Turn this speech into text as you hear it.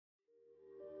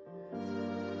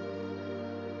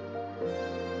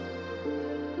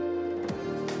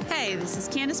this is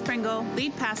Candace Pringle,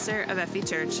 lead pastor of Effie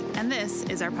Church, and this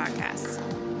is our podcast.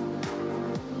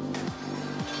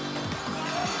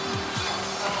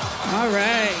 All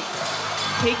right,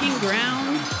 taking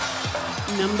ground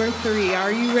number 3.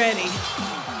 Are you ready?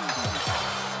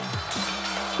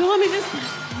 So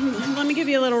let me give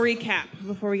you a little recap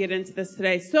before we get into this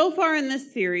today. So far in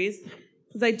this series,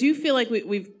 because I do feel like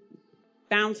we've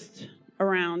bounced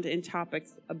around in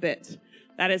topics a bit.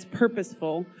 That is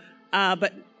purposeful.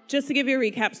 But just to give you a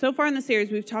recap, so far in the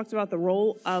series, we've talked about the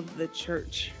role of the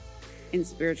church in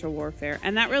spiritual warfare.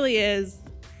 And that really is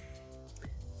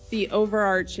the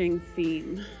overarching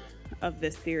theme of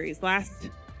this series. Last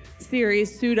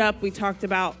series, Suit Up, we talked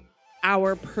about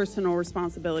our personal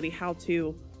responsibility, how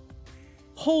to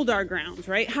hold our ground,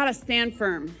 right? How to stand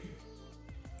firm.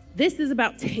 This is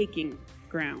about taking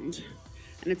ground.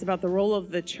 And it's about the role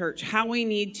of the church, how we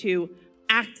need to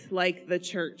act like the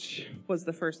church was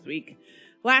the first week.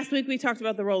 Last week, we talked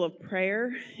about the role of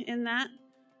prayer in that.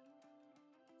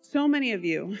 So many of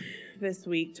you this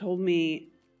week told me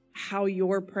how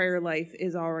your prayer life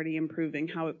is already improving,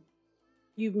 how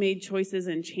you've made choices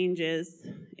and changes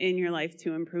in your life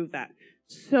to improve that.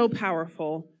 So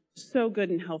powerful, so good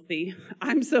and healthy.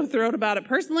 I'm so thrilled about it.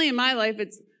 Personally, in my life,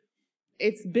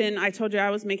 it's been, I told you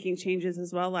I was making changes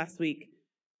as well last week.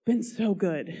 Been so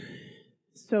good.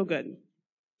 So good.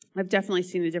 I've definitely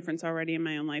seen a difference already in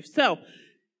my own life. So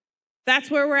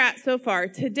that's where we're at so far.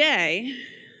 Today,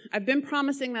 I've been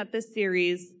promising that this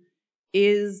series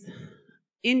is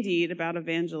indeed about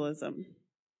evangelism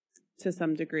to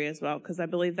some degree as well, because I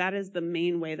believe that is the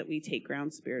main way that we take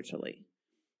ground spiritually,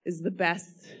 is the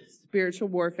best spiritual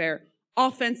warfare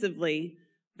offensively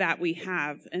that we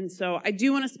have. And so I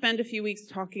do want to spend a few weeks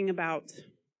talking about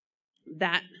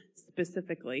that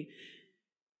specifically.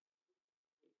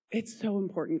 It's so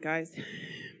important, guys.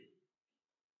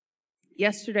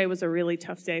 Yesterday was a really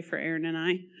tough day for Aaron and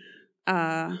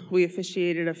I. We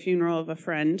officiated a funeral of a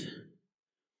friend,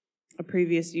 a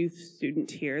previous youth student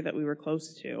here that we were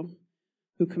close to,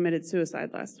 who committed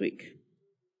suicide last week.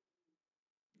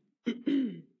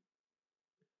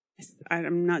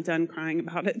 I'm not done crying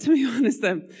about it, to be honest.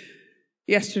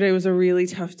 Yesterday was a really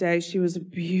tough day. She was a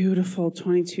beautiful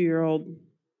 22-year-old.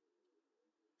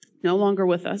 No longer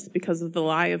with us because of the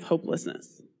lie of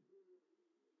hopelessness.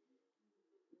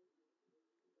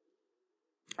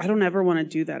 I don't ever want to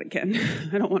do that again.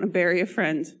 I don't want to bury a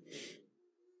friend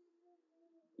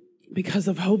because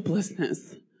of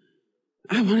hopelessness.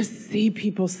 I want to see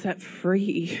people set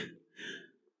free.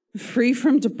 Free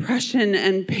from depression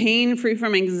and pain, free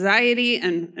from anxiety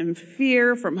and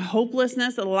fear, from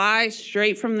hopelessness, a lie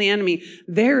straight from the enemy.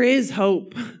 There is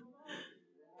hope.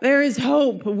 There is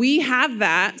hope. We have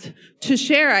that to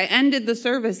share. I ended the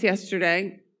service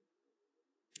yesterday,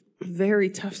 a very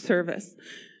tough service,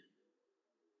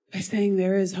 by saying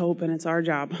there is hope and it's our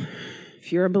job.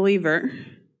 If you're a believer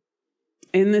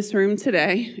in this room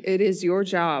today, it is your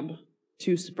job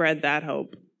to spread that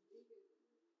hope.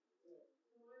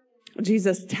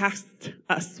 Jesus tasked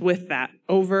us with that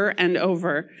over and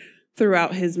over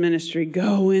throughout his ministry.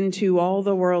 Go into all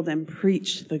the world and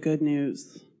preach the good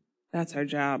news. That's our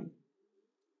job.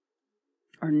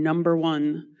 Our number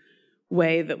one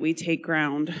way that we take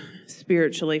ground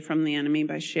spiritually from the enemy,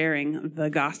 by sharing the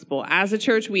gospel. As a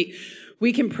church, we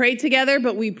can pray together,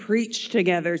 but we preach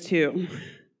together too.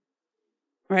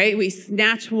 Right? We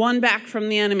snatch one back from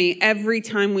the enemy every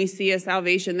time we see a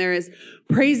salvation. There is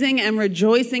praising and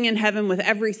rejoicing in heaven with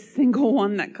every single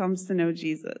one that comes to know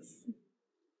Jesus.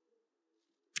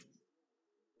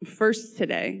 First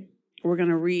today, we're going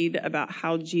to read about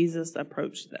how Jesus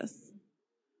approached this,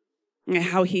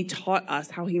 how he taught us,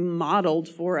 how he modeled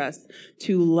for us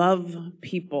to love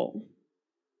people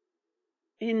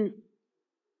in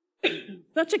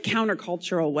such a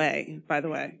countercultural way, by the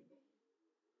way.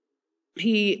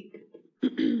 He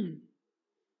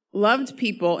loved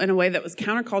people in a way that was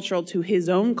countercultural to his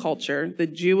own culture, the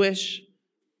Jewish,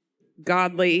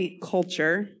 godly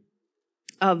culture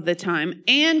of the time,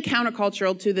 and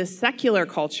countercultural to the secular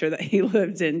culture that he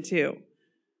lived in too.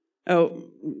 Oh,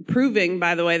 proving,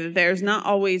 by the way, that there's not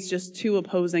always just two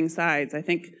opposing sides. I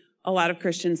think a lot of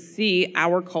Christians see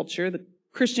our culture, the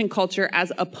Christian culture,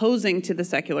 as opposing to the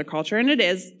secular culture, and it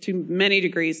is to many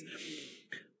degrees,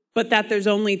 but that there's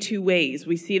only two ways.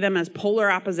 We see them as polar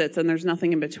opposites, and there's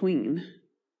nothing in between.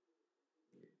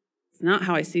 It's not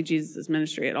how I see Jesus'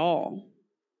 ministry at all.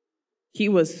 He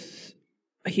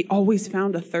always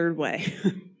found a third way,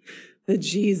 the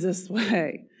Jesus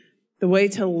way, the way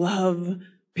to love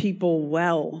people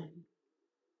well.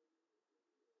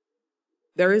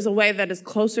 There is a way that is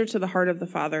closer to the heart of the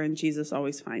Father, and Jesus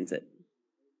always finds it.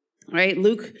 right?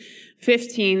 Luke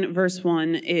 15, verse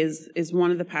 1 is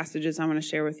one of the passages I want to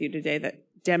share with you today that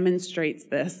demonstrates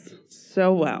this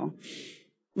so well.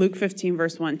 Luke 15,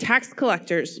 verse 1. Tax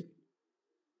collectors.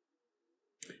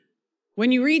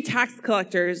 When you read tax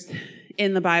collectors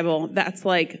in the Bible, that's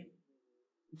like,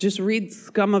 just read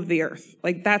scum of the earth.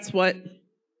 Like, that's what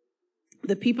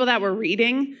the people that were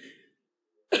reading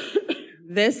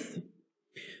this,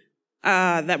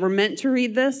 that were meant to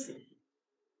read this,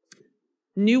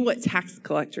 knew what tax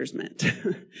collectors meant.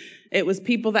 It was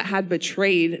people that had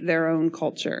betrayed their own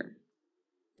culture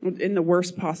in the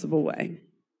worst possible way.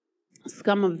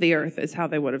 Scum of the earth is how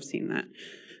they would have seen that.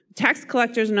 Tax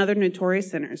collectors and other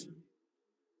notorious sinners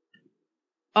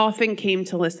often came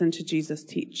to listen to Jesus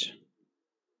teach.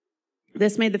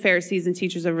 This made the Pharisees and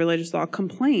teachers of religious law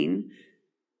complain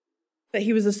that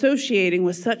he was associating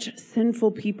with such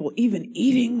sinful people, even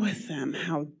eating with them.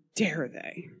 How dare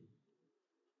they?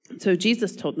 So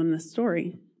Jesus told them this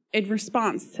story in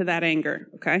response to that anger,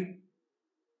 okay?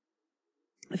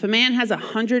 If a man has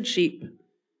 100 sheep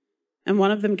and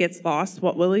one of them gets lost,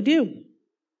 what will he do?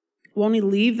 Won't he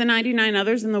leave the 99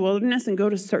 others in the wilderness and go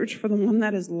to search for the one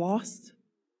that is lost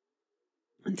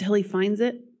until he finds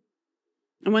it?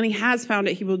 And when he has found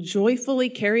it, he will joyfully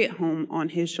carry it home on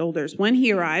his shoulders. When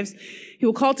he arrives, he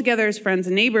will call together his friends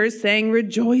and neighbors, saying,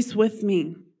 "Rejoice with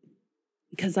me,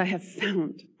 because I have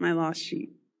found my lost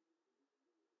sheep."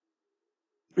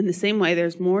 In the same way,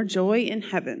 there's more joy in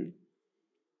heaven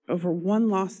over one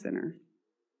lost sinner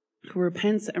who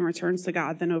repents and returns to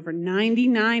God than over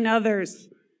 99 others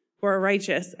who are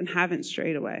righteous and haven't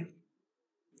strayed away.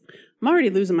 I'm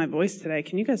already losing my voice today.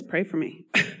 Can you guys pray for me?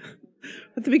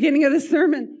 At the beginning of this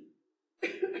sermon.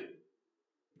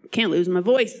 Can't lose my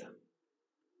voice.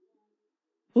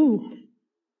 Ooh.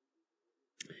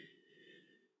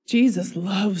 Jesus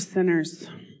loves sinners.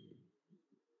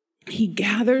 He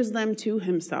gathers them to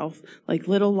himself like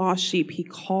little lost sheep. He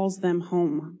calls them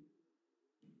home.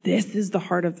 This is the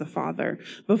heart of the Father.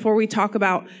 Before we talk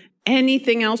about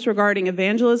anything else regarding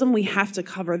evangelism, we have to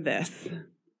cover this.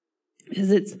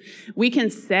 Because we can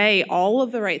say all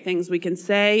of the right things. We can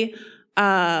say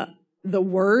the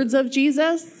words of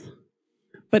Jesus,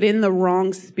 but in the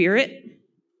wrong spirit.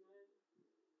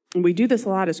 And we do this a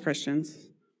lot as Christians.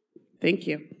 Thank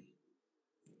you.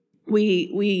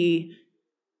 We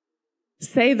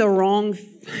say the right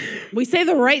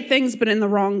things, but in the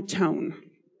wrong tone.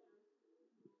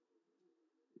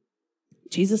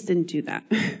 Jesus didn't do that.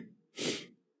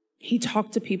 He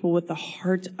talked to people with the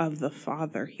heart of the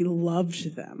Father. He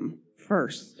loved them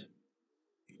first.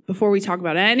 Before we talk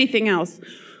about anything else,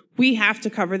 we have to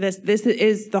cover this. This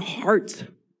is the heart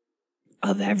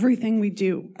of everything we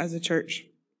do as a church.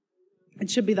 It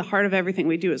should be the heart of everything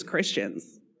we do as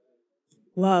Christians.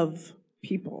 Love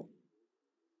people.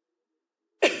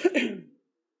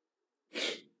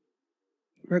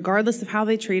 Regardless of how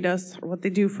they treat us or what they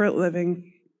do for a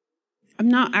living. I'm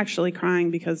not actually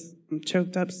crying because I'm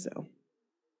choked up still.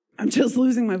 I'm just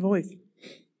losing my voice.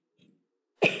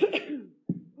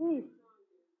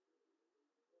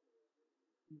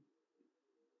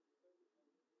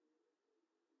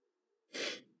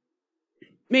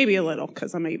 Maybe a little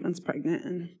because I'm 8 months pregnant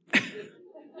and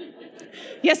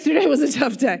yesterday was a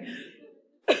tough day.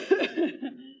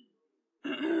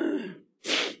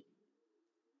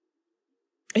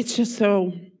 It's just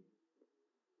so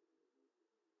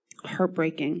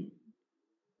heartbreaking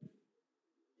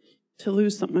to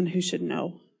lose someone who should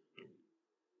know,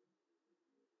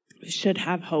 who should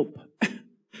have hope.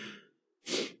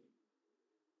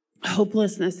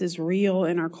 Hopelessness is real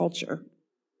in our culture.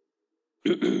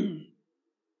 And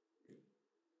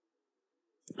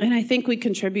I think we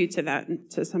contribute to that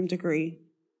to some degree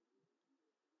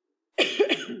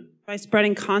by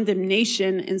spreading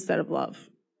condemnation instead of love.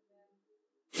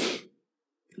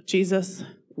 Jesus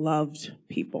loved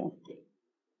people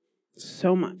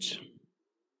so much.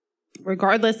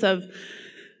 Regardless of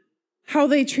how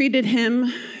they treated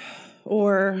him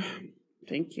or,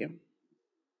 thank you.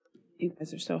 You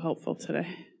guys are so helpful today.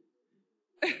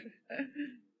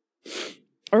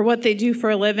 Or what they do for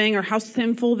a living or how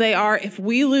sinful they are. If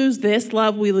we lose this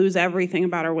love, we lose everything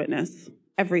about our witness.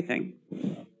 Everything.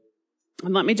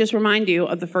 And let me just remind you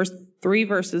of the first 3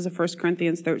 verses of 1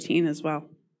 Corinthians 13 as well.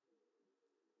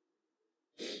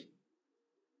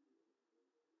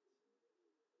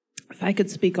 If I could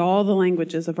speak all the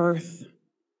languages of earth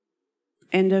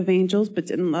and of angels, but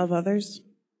didn't love others,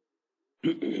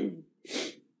 I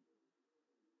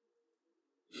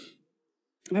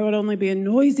would only be a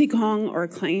noisy gong or a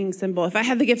clanging cymbal. If I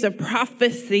had the gift of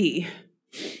prophecy,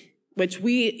 which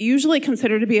we usually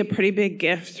consider to be a pretty big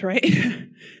gift, right?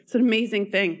 It's an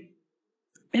amazing thing.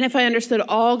 and if I understood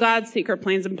all God's secret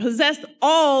plans and possessed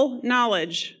all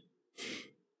knowledge.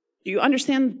 Do you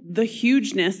understand the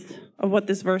hugeness of what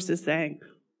this verse is saying?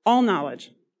 All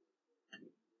knowledge.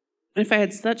 And if I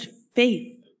had such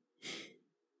faith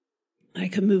that I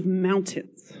could move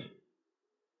mountains,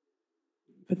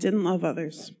 but didn't love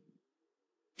others,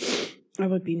 I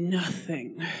would be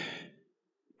nothing.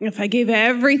 If I gave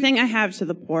everything I have to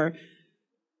the poor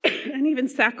and even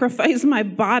sacrificed my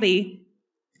body,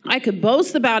 I could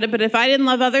boast about it, but if I didn't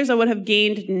love others, I would have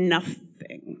gained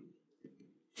nothing.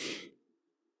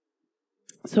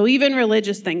 So even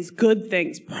religious things, good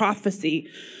things, prophecy,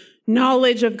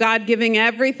 knowledge of God, giving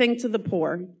everything to the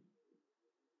poor,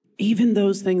 even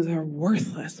those things are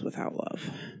worthless without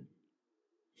love.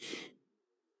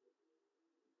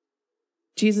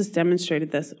 Jesus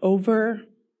demonstrated this over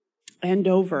and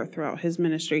over throughout his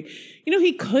ministry. You know,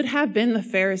 he could have been the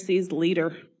Pharisees'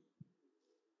 leader.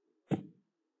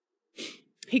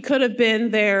 He could have been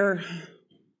their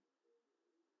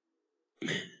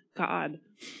God.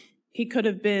 He could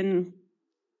have been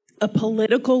a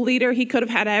political leader. He could have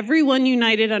had everyone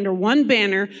united under one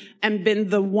banner and been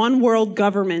the one world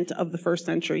government of the first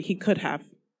century. He could have.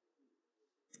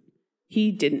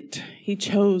 He didn't. He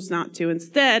chose not to.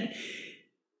 Instead,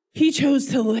 he chose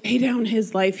to lay down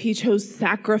his life. He chose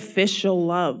sacrificial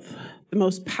love, the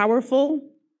most powerful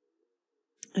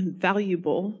and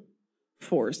valuable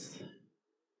force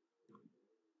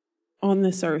on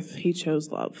this earth. He chose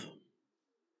love.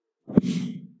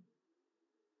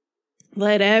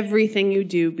 Let everything you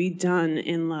do be done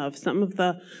in love. Some of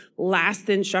the last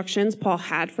instructions Paul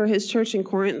had for his church in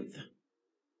Corinth,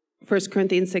 1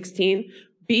 Corinthians 16,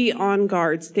 be on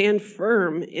guard, stand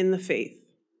firm in the faith.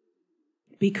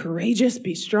 Be courageous,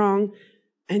 be strong,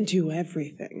 and do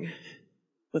everything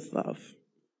with love.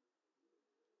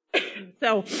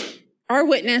 So our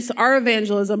witness, our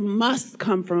evangelism must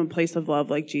come from a place of love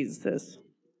like Jesus is.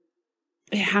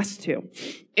 It has to.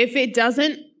 If it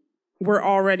doesn't, we're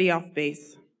already off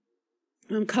base.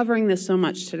 I'm covering this so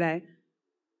much today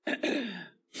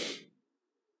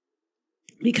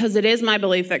because it is my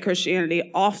belief that Christianity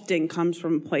often comes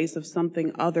from a place of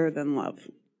something other than love.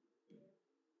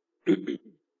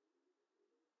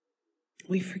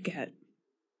 We forget.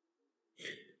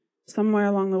 Somewhere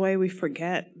along the way, we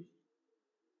forget.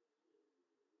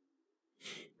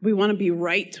 We want to be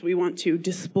right. We want to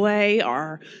display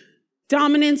our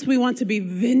dominance. We want to be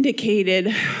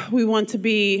vindicated. We want to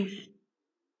be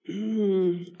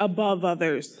above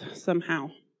others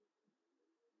somehow.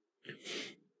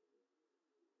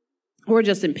 We're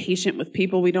just impatient with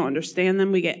people. We don't understand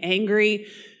them. We get angry.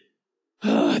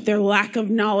 Their lack of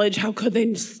knowledge. How could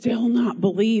they still not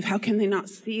believe? How can they not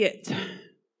see it?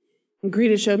 And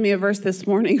Greta showed me a verse this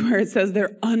morning where it says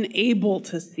they're unable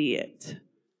to see it,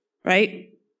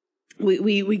 right?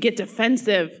 We get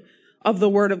defensive of the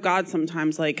word of God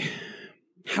sometimes, like,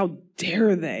 how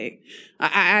dare they?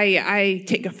 I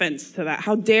take offense to that.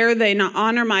 How dare they not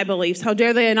honor my beliefs? How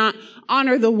dare they not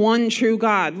honor the one true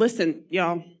God? Listen,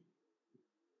 y'all,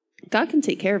 God can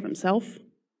take care of himself.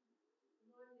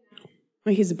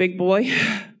 Like, he's a big boy.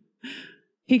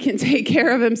 He can take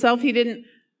care of himself. He didn't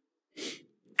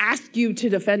ask you to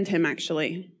defend him,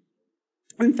 actually.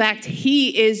 In fact,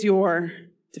 he is your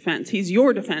defense. He's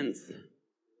your defense.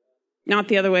 Not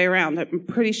the other way around. I'm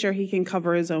pretty sure he can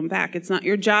cover his own back. It's not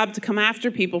your job to come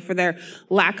after people for their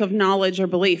lack of knowledge or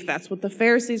belief. That's what the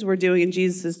Pharisees were doing in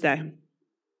Jesus' day.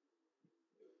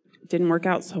 It didn't work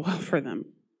out so well for them.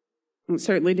 It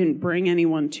certainly didn't bring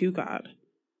anyone to God.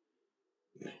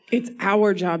 It's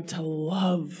our job to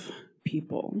love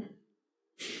people.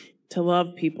 To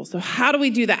love people. So how do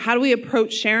we do that? How do we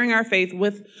approach sharing our faith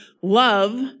with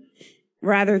love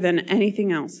rather than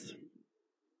anything else?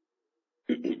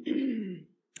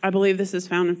 I believe this is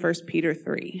found in 1 Peter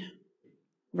 3,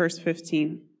 verse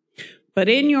 15. But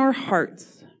in your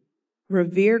hearts,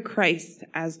 revere Christ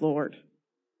as Lord.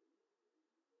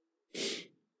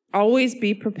 Always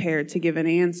be prepared to give an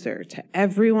answer to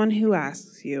everyone who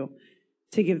asks you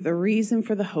to give the reason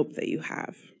for the hope that you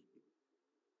have.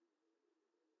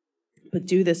 But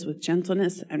do this with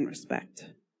gentleness and respect.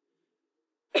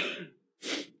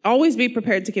 Always be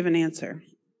prepared to give an answer.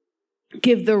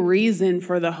 Give the reason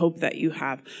for the hope that you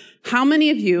have. How many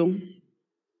of you,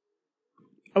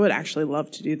 I would actually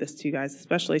love to do this to you guys,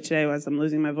 especially today as I'm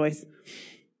losing my voice.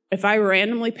 If I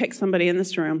randomly pick somebody in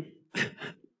this room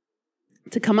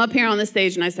to come up here on the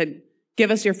stage and I said,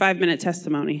 give us your 5-minute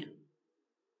testimony.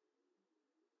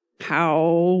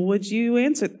 How would you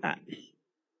answer that?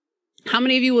 How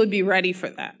many of you would be ready for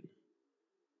that?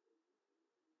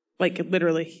 Like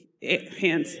literally,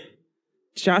 hands.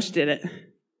 Josh did it.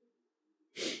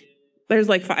 There's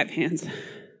like 5 hands.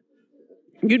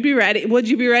 You'd be ready. Would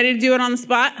you be ready to do it on the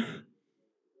spot?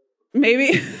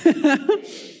 Maybe.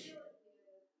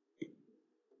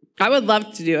 I would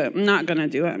love to do it. I'm not going to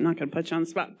do it. I'm not going to put you on the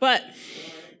spot. But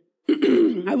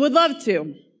I would love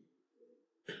to.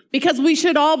 Because we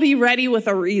should all be ready with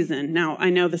a reason. Now, I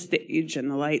know the stage and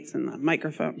the lights and the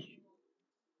microphone.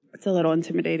 It's a little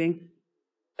intimidating.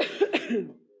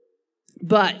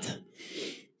 But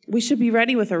we should be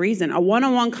ready with a reason. A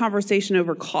one-on-one conversation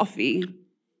over coffee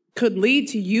could lead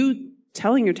to you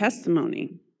telling your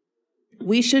testimony.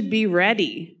 We should be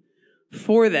ready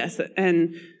for this.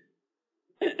 And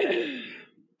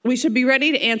we should be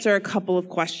ready to answer a couple of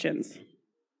questions,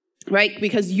 right?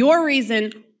 Because your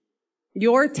reason,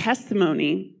 your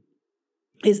testimony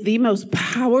is the most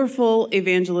powerful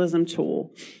evangelism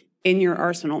tool in your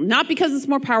arsenal. Not because it's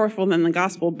more powerful than the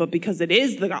gospel, but because it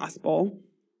is the gospel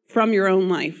from your own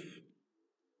life,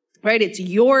 right? It's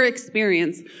your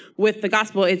experience with the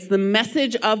gospel. It's the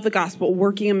message of the gospel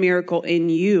working a miracle in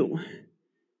you.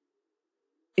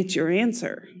 It's your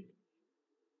answer,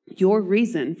 your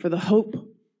reason for the hope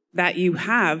that you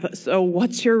have. So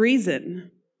what's your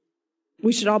reason?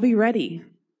 We should all be ready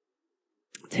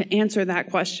to answer that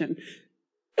question.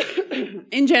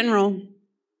 In general,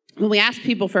 when we ask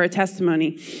people for a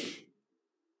testimony,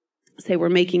 say we're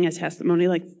making a testimony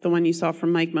like the one you saw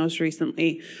from Mike most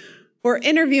recently, or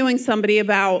interviewing somebody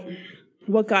about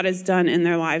what God has done in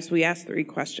their lives, we ask 3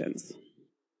 questions.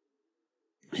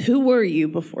 Who were you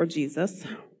before Jesus?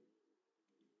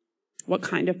 What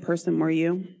kind of person were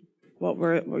you? What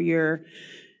were your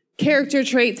character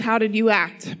traits? How did you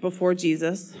act before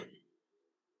Jesus?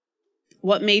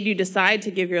 What made you decide to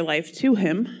give your life to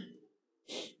him?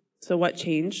 So what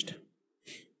changed?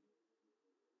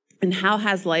 And how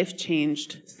has life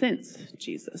changed since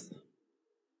Jesus?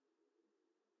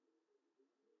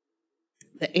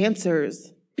 The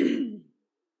answers to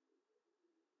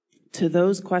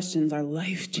those questions are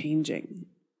life-changing.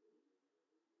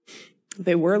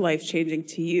 They were life-changing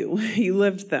to you. You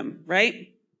lived them,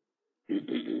 right?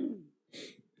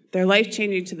 They're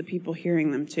life-changing to the people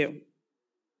hearing them too.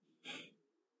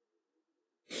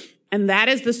 And that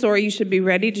is the story you should be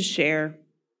ready to share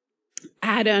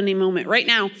at any moment. Right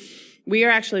now, we are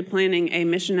actually planning a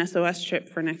Mission SOS trip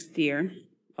for next year.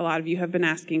 A lot of you have been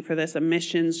asking for this, a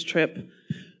missions trip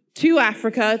to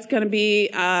Africa. It's going to be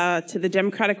to the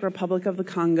Democratic Republic of the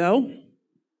Congo,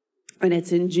 and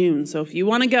it's in June. So if you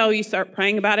want to go, you start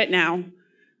praying about it now.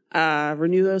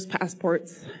 Renew those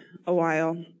passports a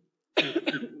while,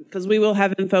 because we will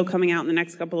have info coming out in the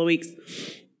next couple of weeks.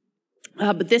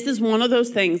 But this is one of those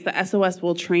things that SOS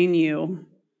will train you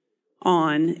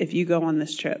on if you go on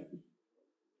this trip.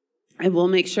 And we'll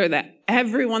make sure that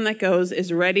everyone that goes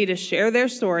is ready to share their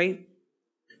story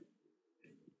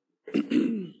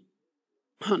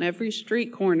on every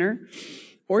street corner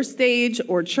or stage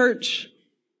or church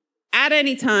at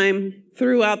any time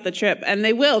throughout the trip. And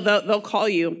they will. They'll call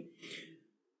you.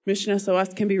 Mission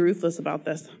SOS can be ruthless about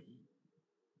this.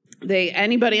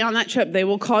 Anybody on that trip, they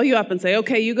will call you up and say,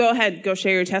 okay, you go ahead, go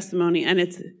share your testimony. And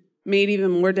it's made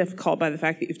even more difficult by the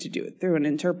fact that you have to do it through an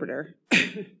interpreter.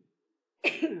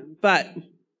 But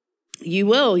you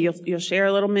will. You'll share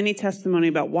a little mini testimony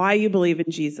about why you believe in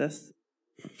Jesus.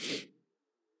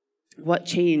 What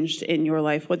changed in your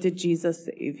life? What did Jesus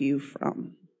save you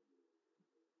from?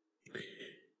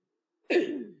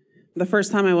 The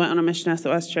first time I went on a Mission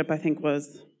SOS trip, I think,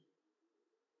 was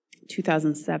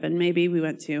 2007, maybe. We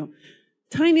went to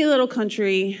a tiny little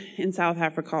country in South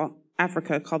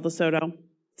Africa called Lesotho.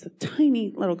 It's a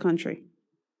tiny little country.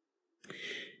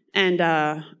 And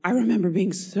I remember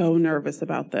being so nervous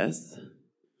about this.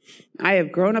 I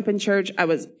have grown up in church. I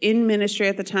was in ministry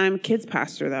at the time, kids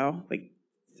pastor though. Like,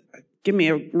 give me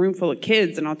a room full of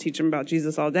kids and I'll teach them about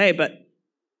Jesus all day. But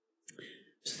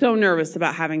so nervous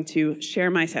about having to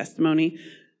share my testimony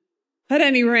at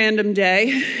any random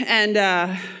day. And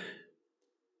of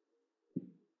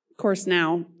course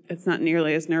now it's not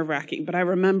nearly as nerve-wracking, but I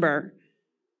remember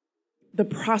the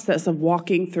process of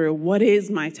walking through what is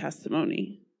my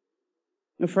testimony.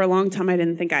 For a long time, I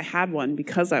didn't think I had one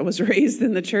because I was raised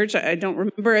in the church. I don't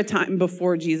remember a time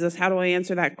before Jesus. How do I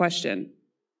answer that question?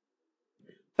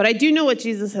 But I do know what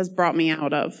Jesus has brought me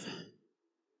out of.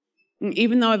 And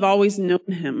even though I've always known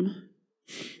him,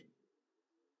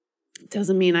 it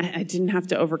doesn't mean I didn't have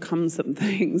to overcome some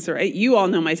things, right? You all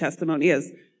know my testimony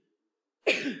is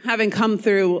having come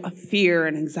through fear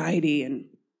and anxiety and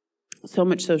so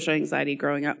much social anxiety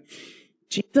growing up.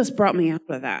 Jesus brought me out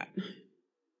of that.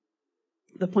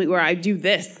 The point where I do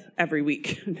this every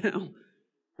week now,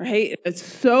 right? It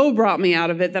so brought me out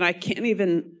of it that I can't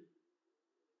even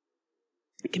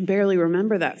I can barely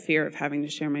remember that fear of having to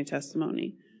share my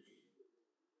testimony.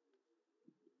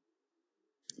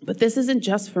 But this isn't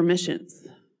just for missions.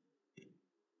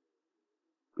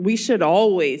 We should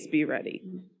always be ready.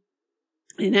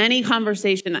 In any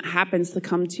conversation that happens to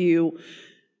come to you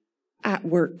at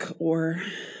work or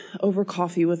over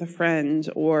coffee with a friend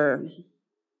or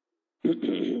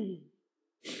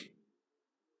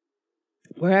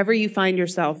wherever you find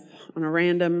yourself on a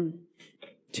random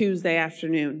Tuesday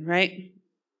afternoon, right?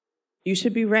 You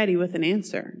should be ready with an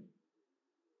answer.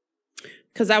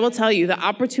 Because I will tell you, the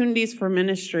opportunities for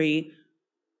ministry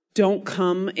don't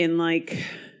come in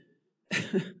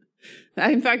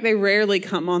in fact, they rarely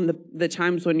come on the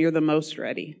times when you're the most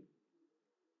ready.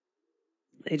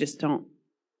 They just don't.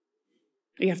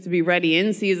 You have to be ready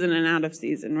in season and out of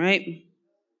season, right?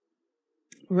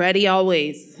 Ready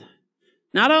always.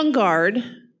 Not on guard.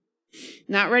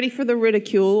 Not ready for the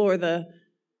ridicule or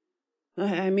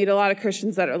I meet a lot of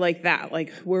Christians that are like that.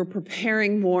 Like, we're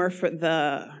preparing more for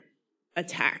the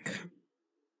attack.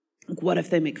 Like, what if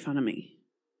they make fun of me?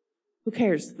 Who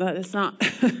cares? That is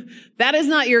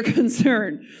not your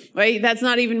concern, right? That's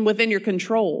not even within your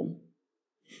control.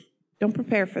 Don't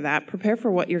prepare for that. Prepare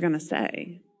for what you're going to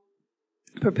say.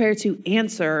 Prepare to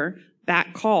answer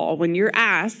that call. When you're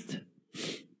asked,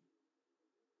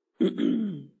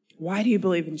 why do you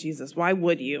believe in Jesus? Why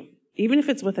would you? Even if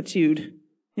it's with a tude,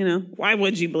 why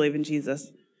would you believe in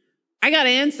Jesus? I got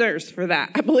answers for that.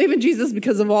 I believe in Jesus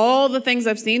because of all the things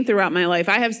I've seen throughout my life.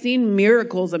 I have seen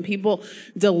miracles and people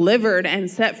delivered and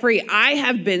set free. I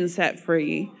have been set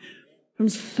free from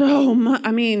so much.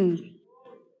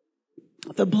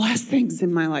 The blessings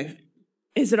in my life.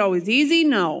 Is it always easy?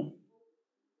 No.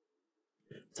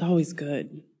 It's always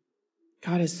good.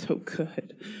 God is so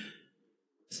good.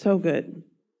 So good.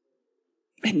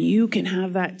 And you can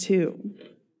have that too.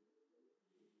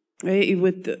 Right?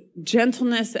 With the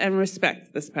gentleness and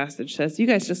respect, this passage says. You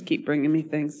guys just keep bringing me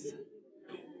things.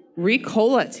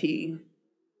 Ricola tea.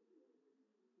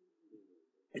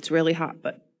 It's really hot,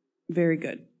 but very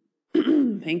good.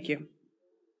 Thank you.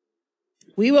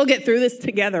 We will get through this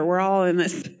together. We're all in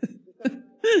this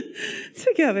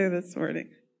together this morning.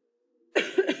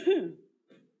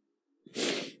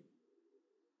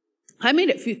 I made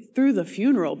it through the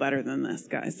funeral better than this,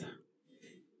 guys.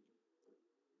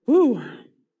 Woo.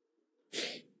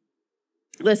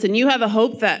 Listen, you have a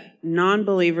hope that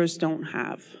non-believers don't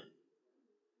have.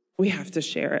 We have to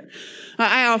share it.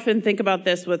 I often think about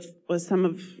this with some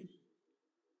of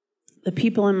the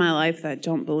people in my life that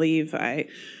don't believe. I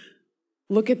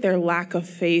look at their lack of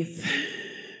faith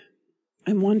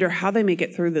and wonder how they make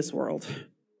it through this world.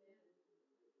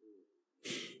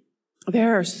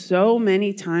 There are so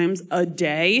many times a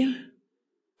day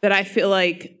that I feel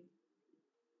like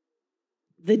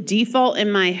the default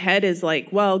in my head is like,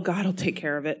 well, God will take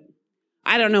care of it.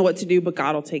 I don't know what to do, but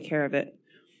God will take care of it.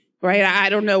 Right? I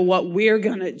don't know what we're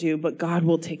going to do, but God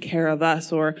will take care of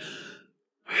us. Or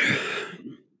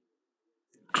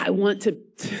I want to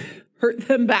hurt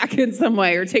them back in some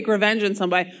way or take revenge in some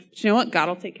way. But you know what? God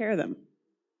will take care of them.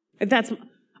 If that's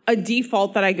a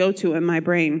default that I go to in my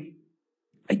brain.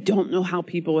 I don't know how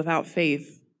people without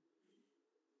faith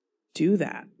do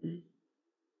that.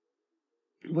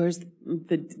 Where's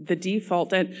the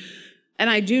default? And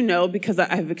I do know because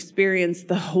I've experienced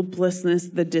the hopelessness,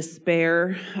 the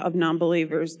despair of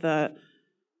non-believers, the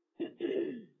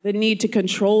need to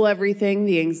control everything,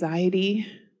 the anxiety,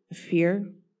 the fear.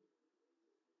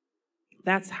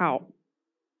 That's how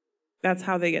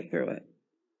they get through it.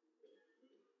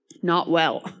 Not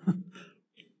well.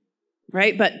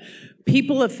 Right? But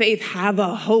people of faith have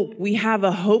a hope. We have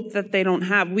a hope that they don't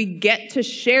have. We get to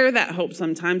share that hope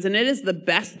sometimes, and it is the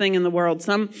best thing in the world.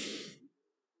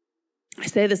 I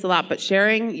say this a lot, but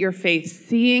sharing your faith,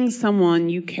 seeing someone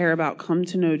you care about come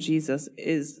to know Jesus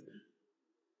is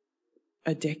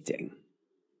addicting.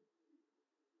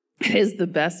 It is the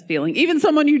best feeling. Even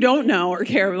someone you don't know or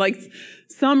care, like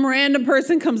some random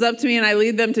person comes up to me and I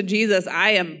lead them to Jesus,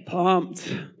 I am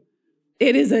pumped.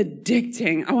 It is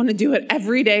addicting. I want to do it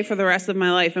every day for the rest of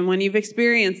my life. And when you've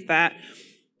experienced that,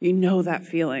 you know that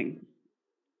feeling.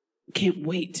 Can't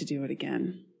wait to do it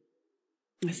again.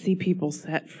 I see people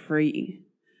set free.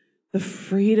 The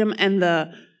freedom and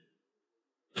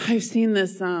I've seen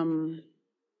this,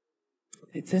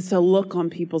 it's just a look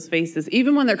on people's faces.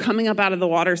 Even when they're coming up out of the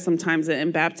water sometimes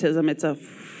in baptism, it's a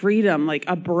freedom, like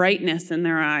a brightness in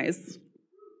their eyes,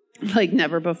 like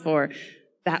never before.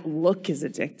 That look is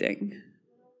addicting.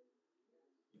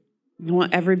 I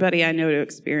want everybody I know to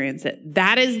experience it.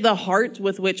 That is the heart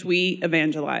with which we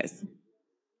evangelize.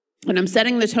 And I'm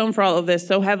setting the tone for all of this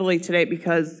so heavily today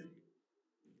because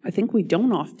I think we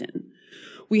don't often.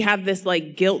 we have this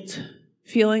like guilt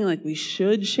feeling like we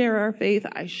should share our faith.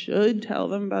 I should tell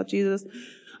them about Jesus.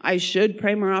 I should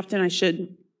pray more often.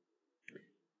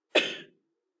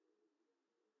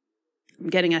 I'm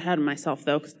getting ahead of myself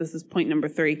though, because this is point number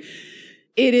 3.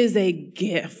 It is a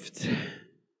gift.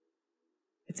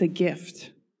 It's a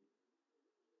gift.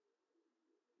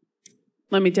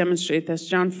 Let me demonstrate this.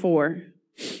 John 4,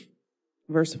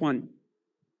 verse 1.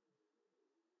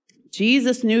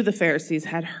 Jesus knew the Pharisees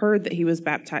had heard that he was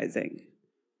baptizing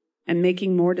and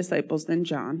making more disciples than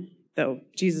John, though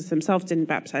Jesus himself didn't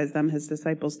baptize them, his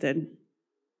disciples did.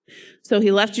 So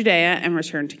he left Judea and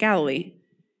returned to Galilee.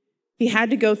 He had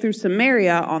to go through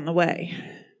Samaria on the way.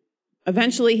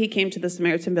 Eventually, he came to the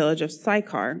Samaritan village of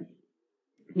Sychar,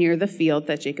 near the field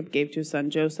that Jacob gave to his son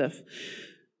Joseph.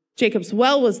 Jacob's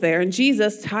well was there, and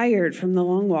Jesus, tired from the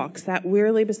long walk, sat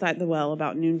wearily beside the well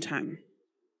about noontime.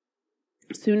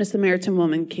 Soon a Samaritan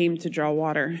woman came to draw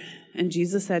water, and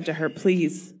Jesus said to her,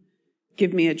 "Please,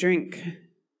 give me a drink."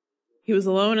 He was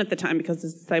alone at the time because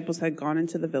his disciples had gone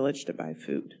into the village to buy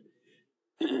food.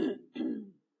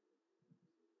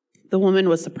 The woman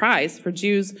was surprised, for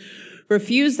Jews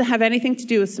refused to have anything to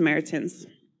do with Samaritans.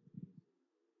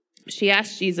 She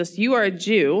asked Jesus, "You are a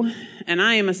Jew, and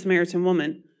I am a Samaritan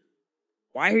woman.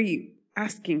 Why are you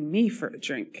asking me for a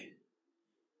drink?"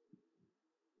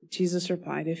 Jesus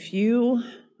replied, "If you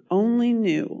only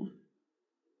knew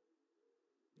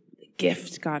the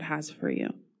gift God has for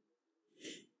you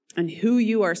and who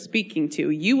you are speaking to,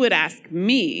 you would ask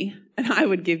me, and I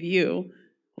would give you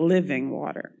living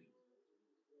water."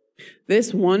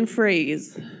 This one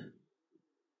phrase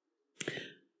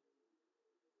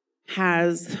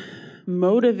has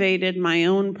motivated my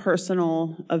own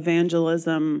personal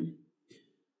evangelism.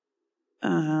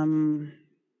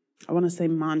 I want to say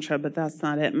mantra, but that's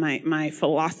not it. My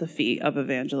philosophy of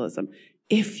evangelism.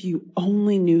 If you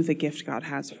only knew the gift God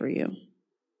has for you.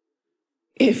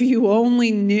 If you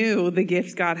only knew the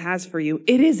gift God has for you.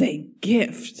 It is a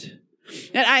gift.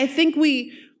 And I think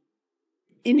we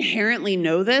inherently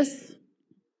know this,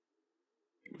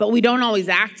 but we don't always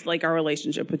act like our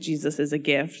relationship with Jesus is a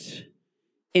gift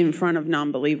in front of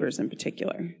non-believers in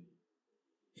particular.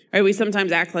 Right? We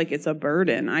sometimes act like it's a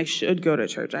burden. I should go to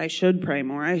church. I should pray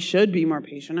more. I should be more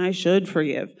patient. I should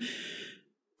forgive.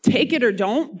 Take it or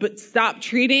don't, but stop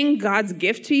treating God's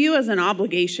gift to you as an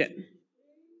obligation.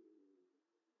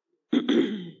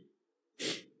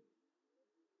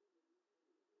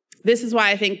 This is why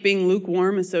I think being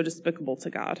lukewarm is so despicable to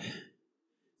God.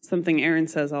 Something Aaron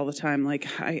says all the time, like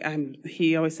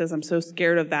he always says, I'm so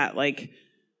scared of that, like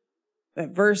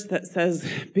that verse that says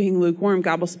being lukewarm,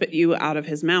 God will spit you out of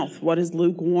his mouth. What does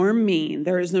lukewarm mean?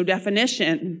 There is no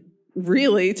definition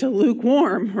really to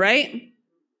lukewarm, right?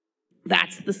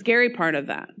 That's the scary part of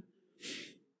that.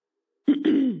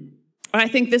 I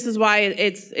think this is why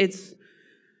it's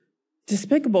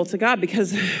despicable to God,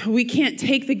 because we can't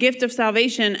take the gift of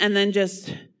salvation and then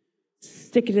just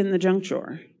stick it in the junk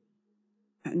drawer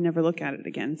and never look at it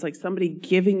again. It's like somebody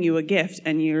giving you a gift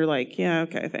and you're like, yeah,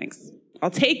 okay, thanks. I'll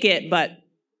take it, but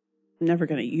I'm never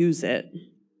going to use it,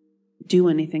 do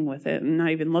anything with it, and not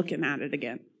even looking at it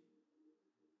again.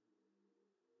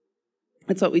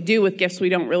 That's what we do with gifts we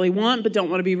don't really want, but don't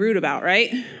want to be rude about, right?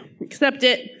 Accept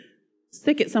it,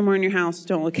 stick it somewhere in your house,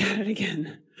 don't look at it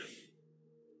again.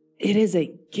 It is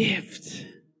a gift,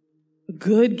 a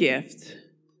good gift.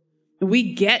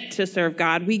 We get to serve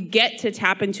God. We get to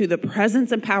tap into the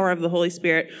presence and power of the Holy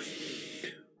Spirit.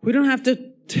 We don't have to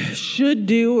should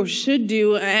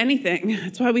do anything.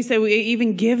 That's why we say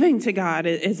even giving to God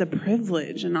is a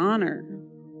privilege, an honor.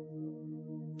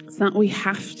 It's not we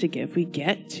have to give, we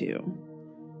get to.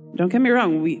 Don't get me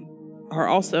wrong, we are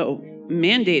also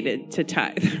mandated to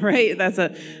tithe, right?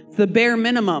 It's the bare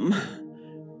minimum.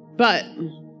 But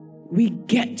we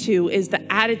get to is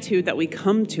the attitude that we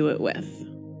come to it with.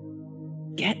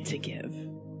 Get to give.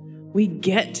 We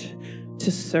get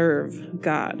to serve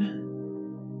God.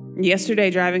 Yesterday,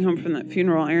 driving home from that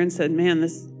funeral, Aaron said, man,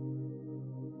 this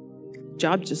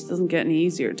job just doesn't get any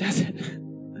easier, does it?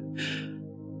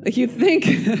 Like you think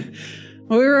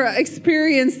we were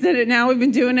experienced in it now, we've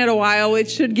been doing it a while, it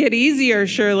should get easier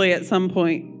surely at some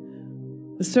point.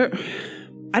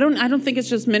 I don't think it's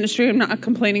just ministry. I'm not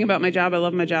complaining about my job. I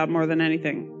love my job more than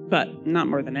anything, but not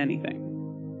more than anything.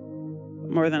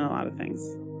 More than a lot of things.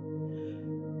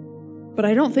 But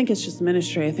I don't think it's just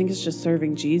ministry. I think it's just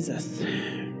serving Jesus.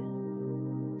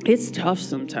 It's tough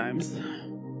sometimes.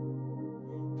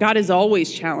 God is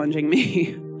always challenging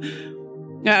me.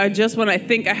 Just when I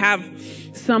think I have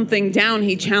something down,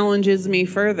 he challenges me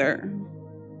further.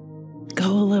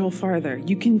 Go a little farther.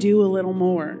 You can do a little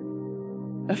more.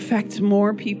 Affect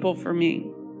more people for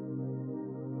me.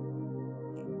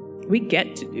 We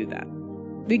get to do that.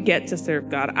 We get to serve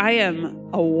God. I am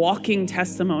a walking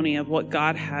testimony of what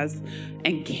God has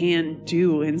and can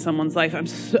do in someone's life. I'm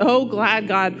so glad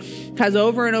God has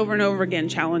over and over and over again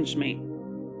challenged me.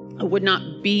 I would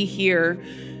not be here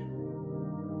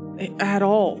at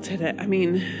all today. I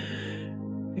mean,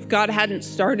 if God hadn't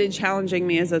started challenging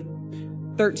me as a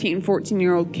 13,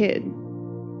 14-year-old kid,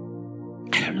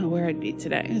 I don't know where I'd be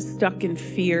today. Stuck in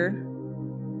fear,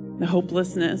 the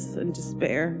hopelessness and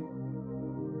despair.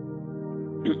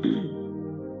 The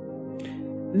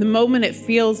moment it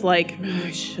feels like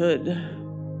I should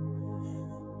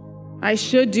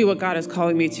do what God is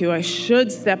calling me to. I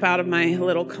should step out of my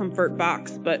little comfort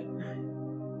box, but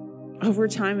over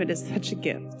time it is such a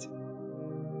gift.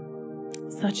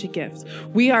 Such a gift.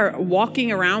 We are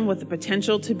walking around with the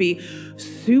potential to be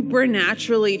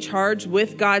supernaturally charged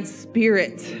with God's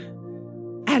Spirit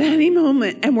at any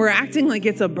moment, and we're acting like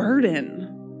it's a burden.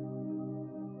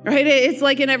 Right? It's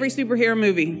like in every superhero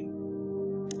movie.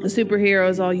 The superhero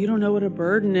is all, you don't know what a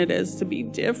burden it is to be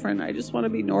different. I just want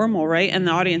to be normal, right? And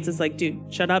the audience is like,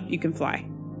 dude, shut up. You can fly.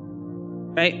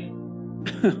 Right?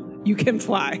 You can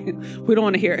fly. We don't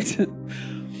want to hear it.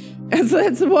 And so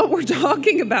that's what we're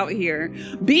talking about here.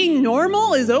 Being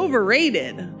normal is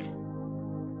overrated.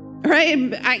 Right?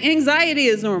 Anxiety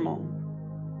is normal.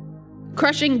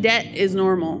 Crushing debt is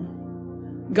normal.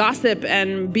 Gossip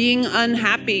and being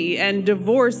unhappy and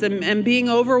divorce and being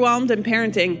overwhelmed and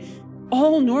parenting,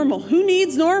 all normal. Who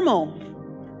needs normal?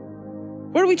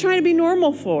 What are we trying to be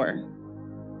normal for?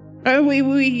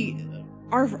 We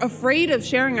are afraid of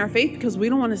sharing our faith because we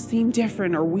don't want to seem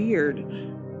different or weird.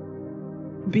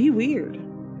 Be weird.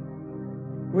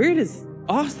 Weird is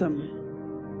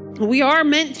awesome. We are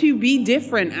meant to be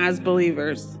different as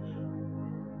believers.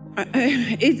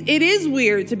 It is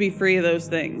weird to be free of those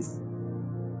things.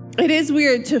 It is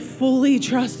weird to fully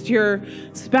trust your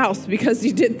spouse because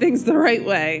you did things the right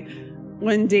way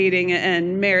when dating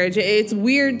and marriage. It's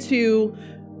weird to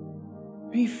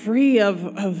be free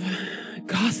of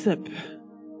gossip,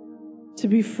 to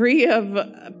be free of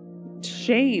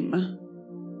shame.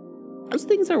 Those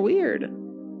things are weird.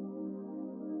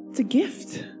 It's a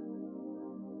gift.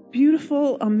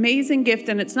 Beautiful, amazing gift.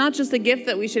 And it's not just a gift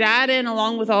that we should add in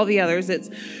along with all the others.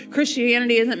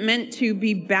 Christianity isn't meant to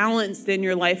be balanced in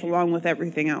your life along with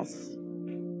everything else.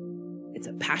 It's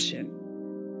a passion.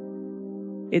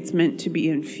 It's meant to be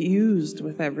infused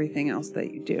with everything else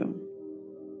that you do.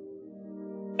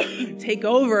 Take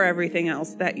over everything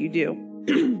else that you do.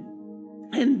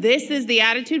 And this is the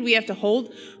attitude we have to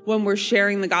hold when we're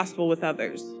sharing the gospel with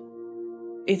others.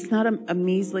 It's not a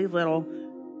measly little,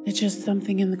 it's just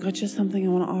something just something I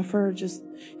want to offer. Just,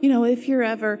 if you're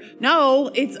ever,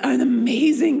 no, it's an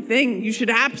amazing thing you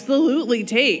should absolutely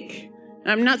take.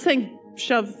 And I'm not saying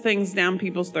shove things down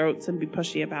people's throats and be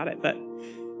pushy about it, but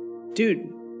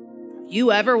dude,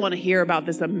 you ever want to hear about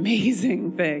this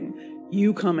amazing thing,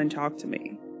 you come and talk to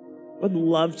me. Would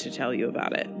love to tell you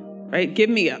about it, right? Give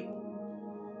me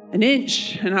an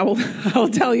inch and I will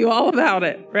tell you all about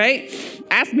it, right?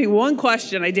 Ask me one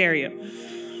question, I dare you.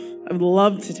 I would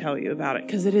love to tell you about it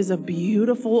because it is a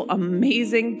beautiful,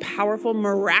 amazing, powerful,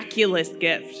 miraculous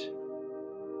gift.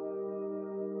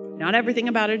 Not everything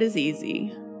about it is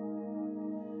easy.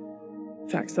 In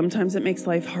fact, sometimes it makes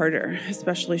life harder,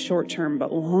 especially short term,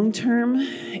 but long term,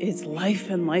 it's life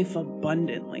and life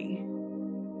abundantly.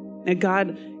 And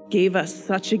God gave us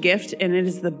such a gift, and it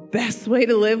is the best way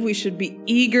to live. We should be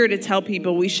eager to tell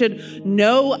people. We should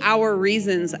know our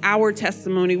reasons, our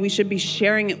testimony. We should be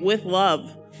sharing it with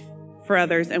love for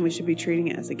others, and we should be treating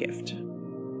it as a gift.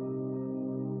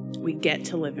 We get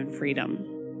to live in freedom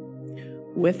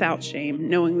without shame,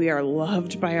 knowing we are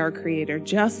loved by our Creator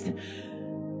just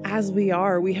as we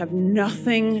are. We have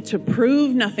nothing to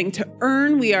prove, nothing to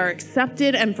earn. We are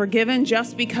accepted and forgiven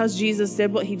just because Jesus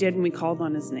did what he did and we called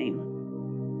on his name.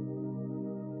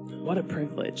 What a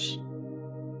privilege.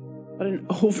 What an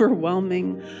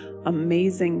overwhelming,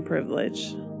 amazing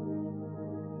privilege.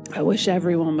 I wish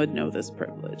everyone would know this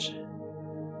privilege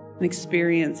and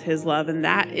experience his love. And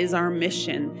that is our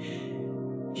mission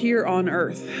here on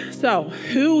earth. So,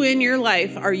 who in your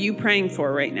life are you praying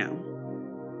for right now?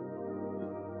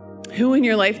 Who in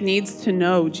your life needs to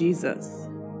know Jesus?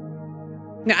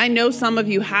 Now, I know some of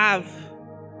you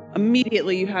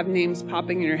immediately you have names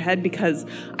popping in your head because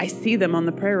I see them on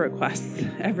the prayer requests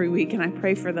every week and I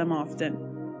pray for them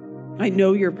often. I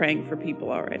know you're praying for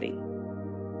people already.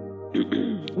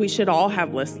 We should all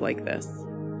have lists like this.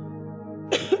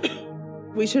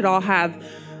 We should all have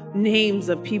names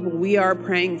of people we are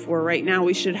praying for right now.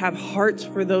 We should have hearts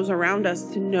for those around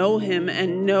us to know him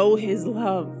and know his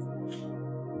love.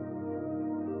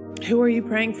 Who are you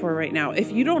praying for right now?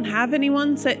 If you don't have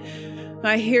anyone,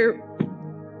 I hear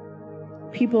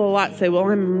people a lot say, well,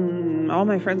 all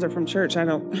my friends are from church. I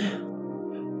don't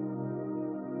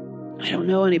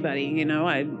know anybody,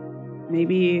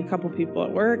 maybe a couple people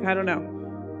at work. I don't know.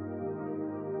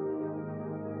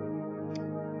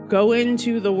 Go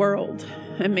into the world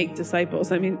and make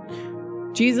disciples.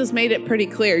 Jesus made it pretty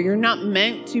clear. You're not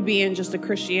meant to be in just a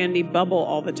Christianity bubble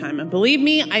all the time. And believe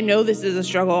me, I know this is a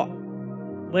struggle.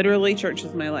 Literally, church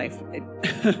is my life.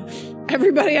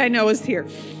 Everybody I know is here.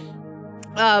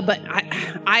 But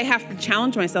I have to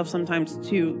challenge myself sometimes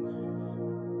to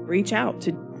reach out,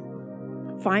 to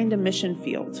find a mission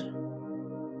field.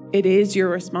 It is your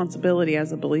responsibility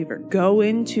as a believer. Go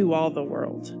into all the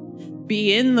world.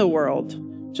 Be in the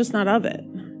world, just not of it.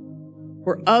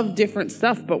 We're of different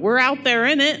stuff, but we're out there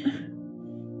in it,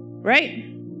 right?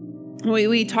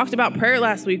 We talked about prayer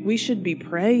last week. We should be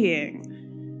praying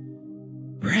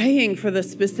for the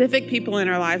specific people in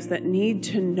our lives that need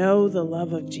to know the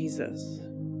love of Jesus.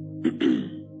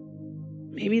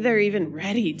 Maybe they're even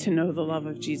ready to know the love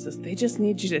of Jesus. They just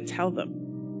need you to tell them.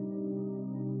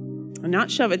 And not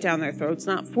shove it down their throats,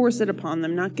 not force it upon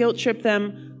them, not guilt trip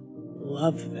them.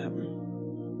 Love them.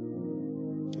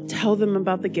 Tell them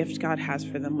about the gift God has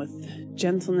for them with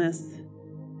gentleness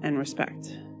and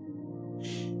respect.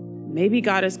 Maybe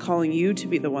God is calling you to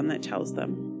be the one that tells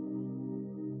them.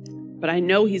 But I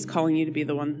know he's calling you to be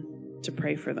the one to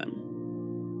pray for them.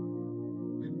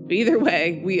 But either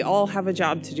way, we all have a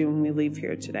job to do when we leave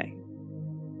here today.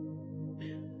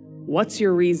 What's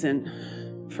your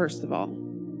reason, first of all?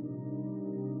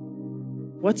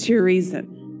 What's your reason?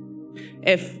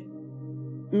 If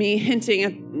me hinting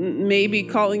at maybe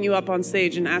calling you up on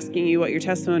stage and asking you what your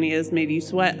testimony is made you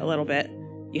sweat a little bit,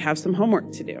 you have some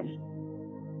homework to do.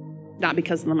 Not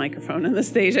because of the microphone and the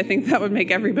stage. I think that would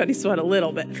make everybody sweat a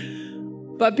little bit.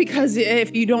 But because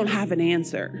if you don't have an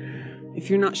answer, if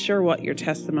you're not sure what your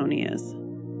testimony is,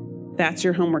 that's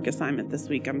your homework assignment this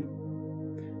week. I'm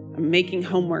making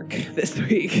homework this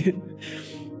week.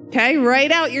 Okay,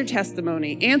 write out your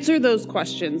testimony. Answer those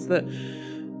questions. The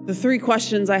 3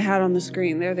 questions I had on the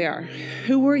screen, there they are.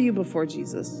 Who were you before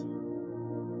Jesus?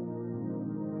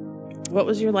 What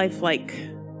was your life like?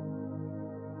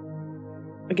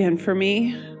 Again, for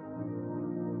me,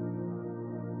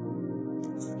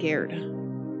 scared,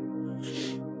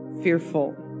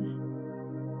 fearful,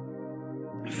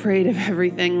 afraid of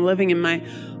everything, living in my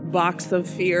box of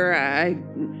fear.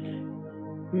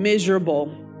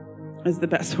 Miserable is the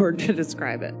best word to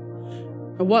describe it.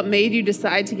 What made you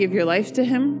decide to give your life to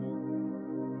him?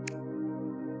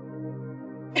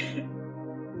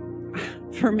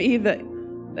 For me, the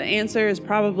answer is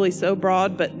probably so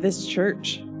broad, but this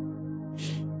church.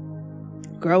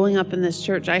 Growing up in this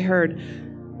church, I heard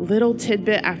little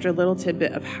tidbit after little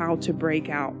tidbit of how to break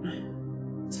out.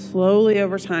 Slowly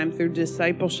over time, through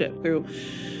discipleship, through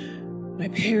my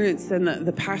parents and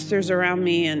the pastors around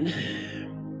me, and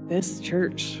this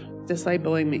church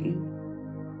discipling me.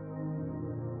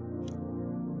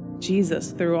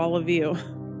 Jesus, through all of you,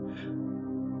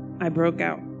 I broke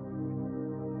out.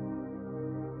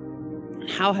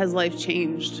 How has life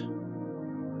changed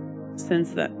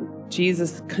since that?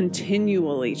 Jesus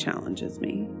continually challenges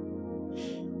me,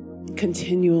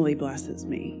 continually blesses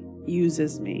me,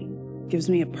 uses me, gives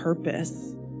me a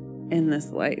purpose in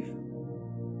this life.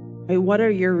 What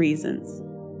are your reasons?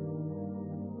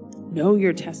 Know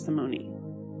your testimony.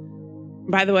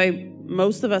 By the way,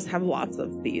 most of us have lots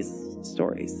of these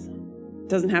stories. It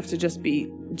doesn't have to just be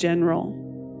general.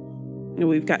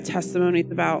 We've got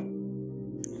testimonies about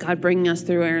God bringing us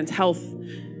through Aaron's health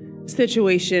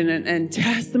situation and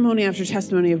testimony after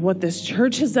testimony of what this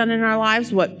church has done in our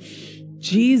lives, what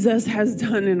Jesus has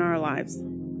done in our lives.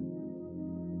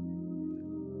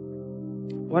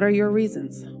 What are your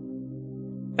reasons?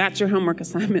 That's your homework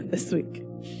assignment this week.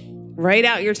 Write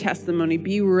out your testimony.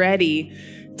 Be ready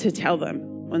to tell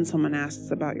them when someone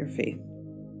asks about your faith.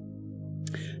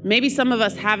 Maybe some of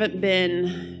us we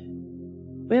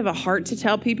have a heart to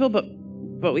tell people,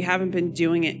 but we haven't been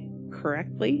doing it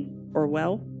correctly or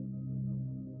well.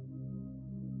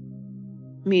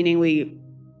 Meaning we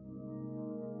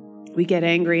get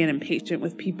angry and impatient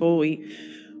with people.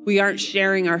 We aren't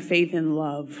sharing our faith in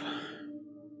love.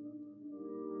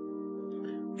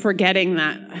 Forgetting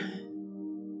that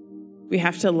we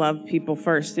have to love people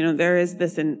first. There is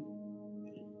this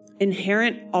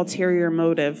inherent ulterior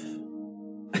motive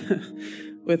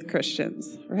with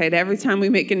Christians, right? Every time we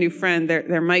make a new friend,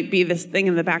 there might be this thing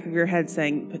in the back of your head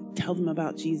saying, but tell them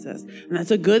about Jesus. And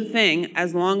that's a good thing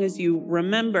as long as you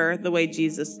remember the way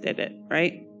Jesus did it,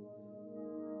 right?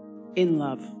 In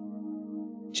love.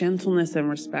 gentleness and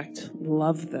respect.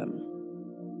 Love them.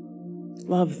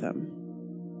 Love them.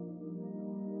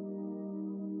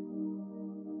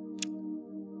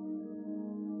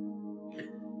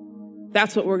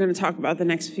 That's what we're going to talk about the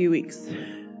next few weeks.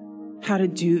 How to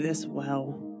do this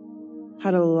well.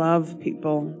 How to love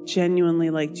people genuinely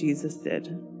like Jesus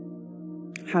did.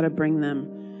 How to bring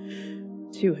them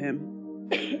to him.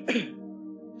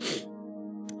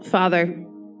 Father,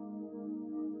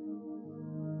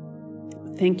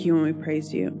 thank you and we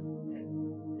praise you.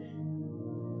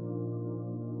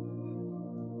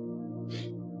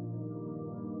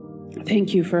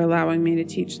 Thank you for allowing me to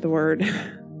teach the word.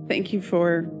 Thank you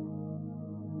for,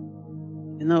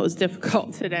 even though it was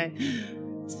difficult today,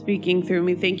 speaking through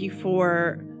me. Thank you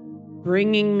for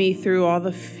bringing me through all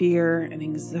the fear and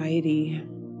anxiety.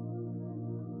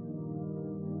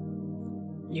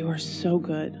 You are so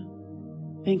good.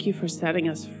 Thank you for setting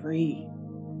us free.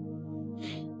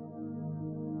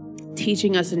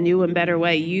 Teaching us a new and better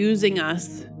way, using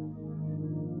us,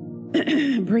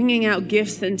 bringing out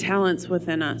gifts and talents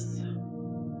within us.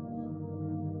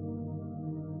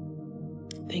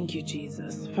 Thank you,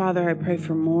 Jesus. Father, I pray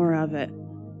for more of it.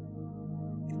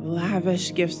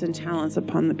 Lavish gifts and talents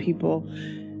upon the people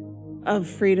of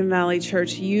Freedom Valley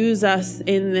Church. Use us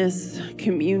in this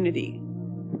community,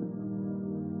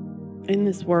 in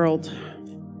this world.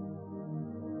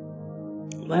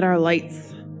 Let our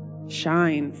lights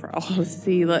shine for all to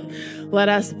see. Let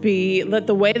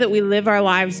the way that we live our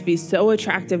lives be so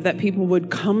attractive that people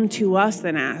would come to us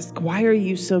and ask, why are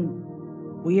you so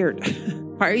weird?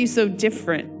 Why are you so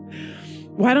different?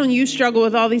 Why don't you struggle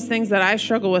with all these things that I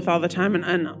struggle with all the time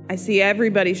and I see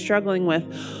everybody struggling with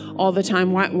all the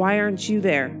time? Why aren't you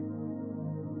there?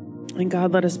 And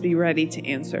God, let us be ready to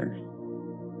answer.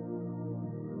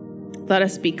 Let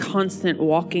us be constant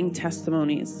walking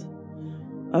testimonies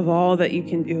of all that you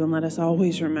can do, and let us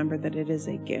always remember that it is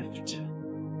a gift.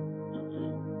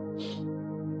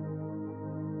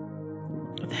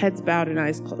 With heads bowed and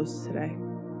eyes closed today.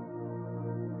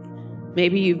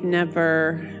 Maybe you've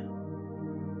never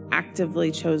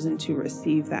actively chosen to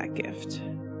receive that gift.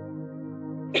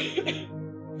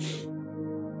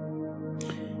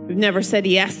 You've never said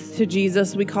yes to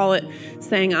Jesus. We call it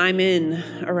saying, I'm in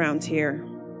around here.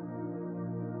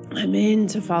 I'm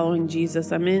into following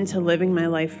Jesus. I'm into living my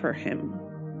life for him.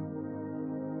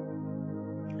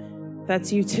 If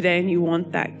that's you today and you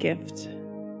want that gift.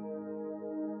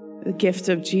 The gift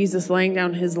of Jesus laying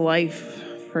down his life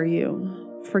for you.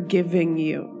 Forgiving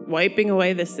you, wiping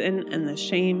away the sin and the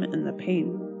shame and the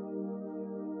pain.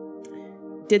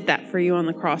 Did that for you on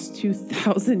the cross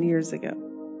 2,000 years ago.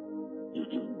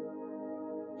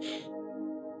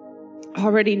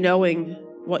 Already knowing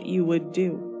what you would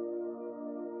do.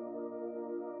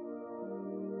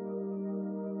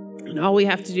 And all we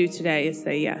have to do today is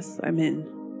say, yes, I'm in.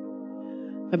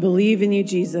 I believe in you,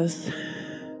 Jesus.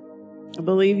 I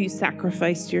believe you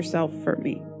sacrificed yourself for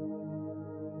me.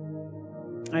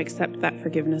 I accept that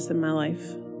forgiveness in my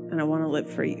life, and I want to live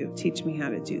for you. Teach me how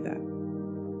to do that.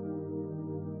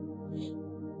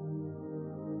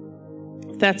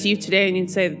 If that's you today and you'd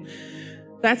say,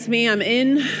 that's me, I'm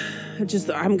in,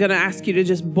 I'm going to ask you to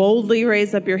just boldly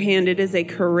raise up your hand. It is a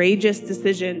courageous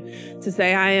decision to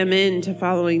say, I am into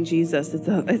following Jesus.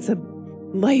 It's a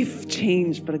life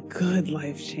change, but a good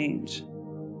life change.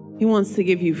 He wants to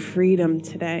give you freedom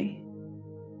today.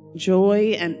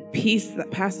 Joy and peace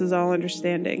that passes all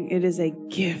understanding. It is a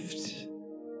gift.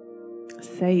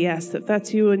 Say yes. If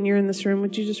that's you and you're in this room,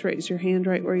 would you just raise your hand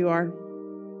right where you are?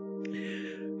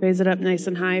 Raise it up nice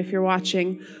and high. If you're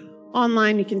watching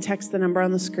online, you can text the number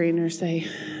on the screen or say,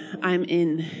 I'm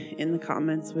in the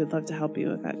comments. We'd love to help you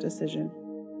with that decision.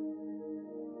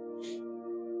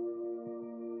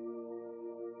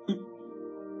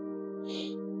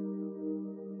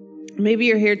 Maybe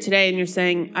you're here today and you're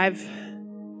saying, I've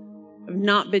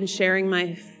not been sharing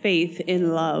my faith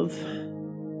in love.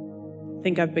 I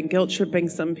think I've been guilt tripping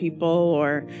some people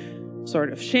or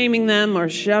sort of shaming them or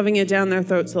shoving it down their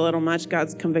throats a little much.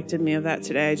 God's convicted me of that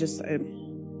today.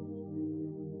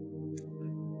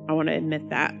 I want to admit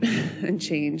that and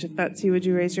change. If that's you, would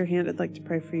you raise your hand? I'd like to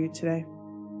pray for you today.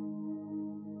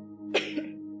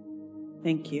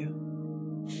 Thank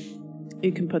you.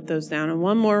 You can put those down. And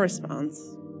one more response.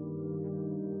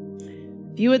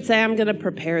 If you would say, I'm going to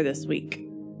prepare this week.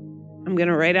 I'm going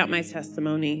to write out my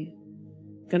testimony.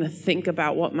 I'm going to think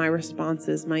about what my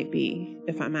responses might be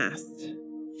if I'm asked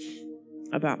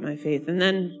about my faith. And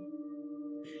then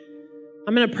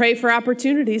I'm going to pray for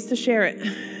opportunities to share it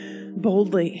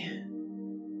boldly.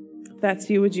 If that's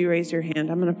you, would you raise your hand?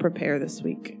 I'm going to prepare this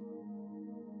week.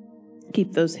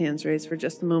 Keep those hands raised for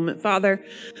just a moment. Father,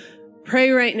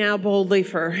 Pray right now boldly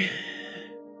for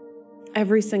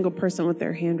every single person with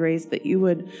their hand raised, that you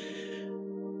would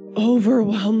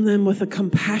overwhelm them with a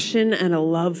compassion and a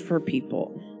love for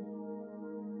people.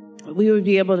 We would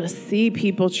be able to see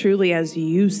people truly as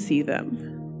you see them,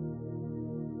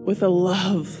 with a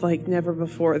love like never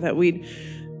before, that we'd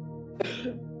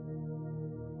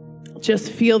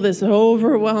just feel this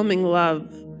overwhelming love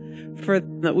for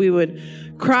them, that we would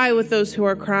cry with those who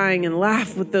are crying and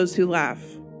laugh with those who laugh.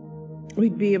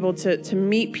 We'd be able to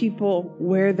meet people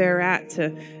where they're at,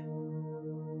 to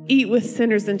eat with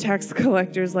sinners and tax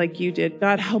collectors like you did.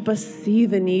 God, help us see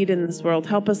the need in this world.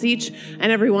 Help us, each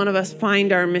and every one of us,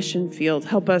 find our mission field.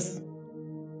 Help us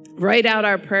write out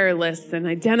our prayer lists and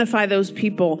identify those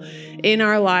people in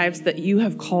our lives that you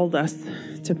have called us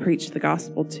to preach the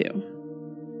gospel to.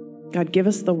 God, give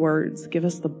us the words, give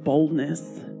us the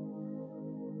boldness,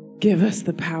 give us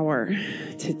the power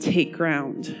to take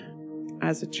ground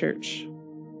as a church.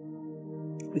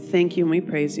 We thank you and we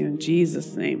praise you in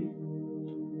Jesus' name.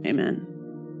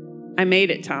 Amen. I made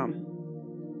it, Tom.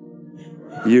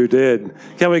 You did.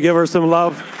 Can we give her some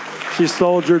love? She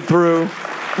soldiered through.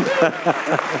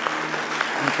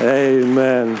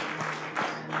 Amen.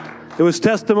 It was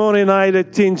testimony night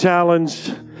at Teen Challenge,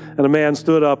 and a man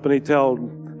stood up and he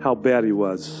told how bad he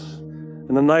was.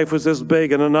 And the knife was this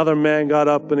big, and another man got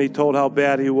up and he told how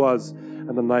bad he was,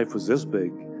 and the knife was this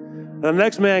big. And the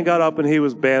next man got up and he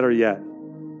was badder yet.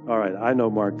 All right, I know,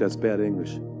 Mark, that's bad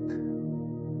English.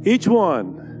 Each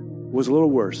one was a little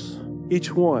worse.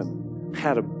 Each one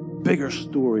had a bigger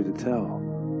story to tell.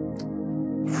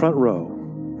 Front row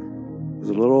was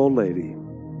a little old lady,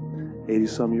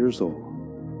 80-some years old.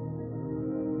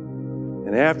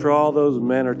 And after all those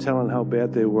men are telling how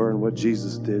bad they were and what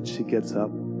Jesus did, she gets up,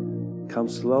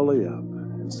 comes slowly up,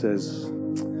 and says,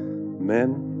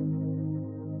 "Men,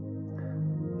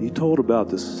 you told about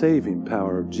the saving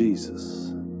power of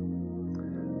Jesus.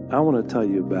 I want to tell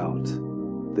you about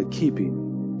the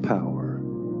keeping power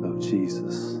of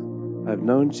Jesus. I've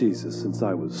known Jesus since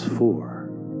I was 4.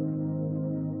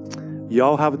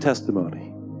 Y'all have a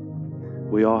testimony.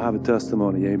 We all have a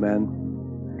testimony. Amen.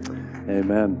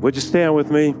 Amen. Would you stand with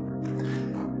me?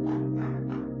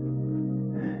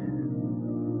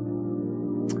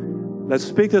 Let's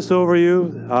speak this over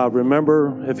you.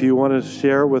 Remember, if you want to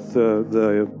share with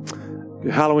the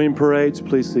Halloween parades,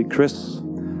 please see Chris.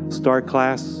 Start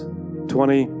class.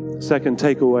 20-second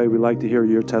takeaway. We'd like to hear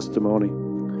your testimony.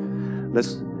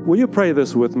 Will you pray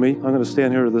this with me? I'm going to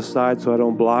stand here to the side so I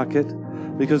don't block it,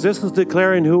 because this is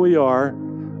declaring who we are,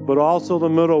 but also the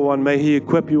middle one. May He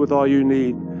equip you with all you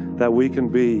need, that we can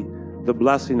be the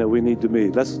blessing that we need to be.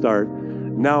 Let's start.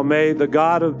 Now may the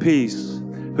God of peace,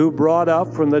 who brought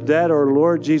up from the dead our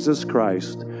Lord Jesus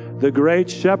Christ, the great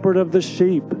shepherd of the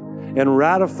sheep, and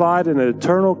ratified an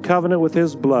eternal covenant with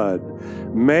His blood,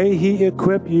 may He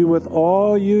equip you with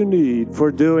all you need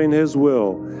for doing His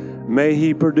will. May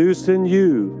He produce in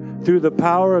you, through the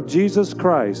power of Jesus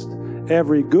Christ,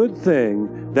 every good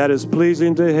thing that is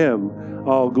pleasing to Him.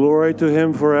 All glory to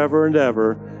Him forever and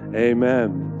ever.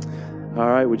 Amen. All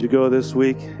right, would you go this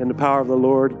week in the power of the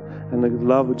Lord and the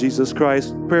love of Jesus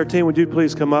Christ? Prayer team, would you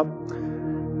please come up?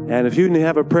 And if you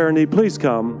have a prayer need, please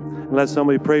come and let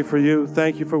somebody pray for you.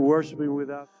 Thank you for worshiping with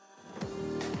us.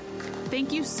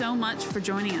 Thank you so much for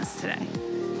joining us today.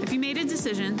 If you made a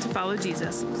decision to follow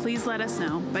Jesus, please let us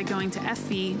know by going to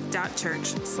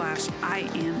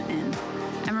fv.church/IamIn.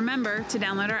 And remember to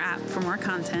download our app for more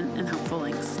content and helpful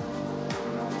links.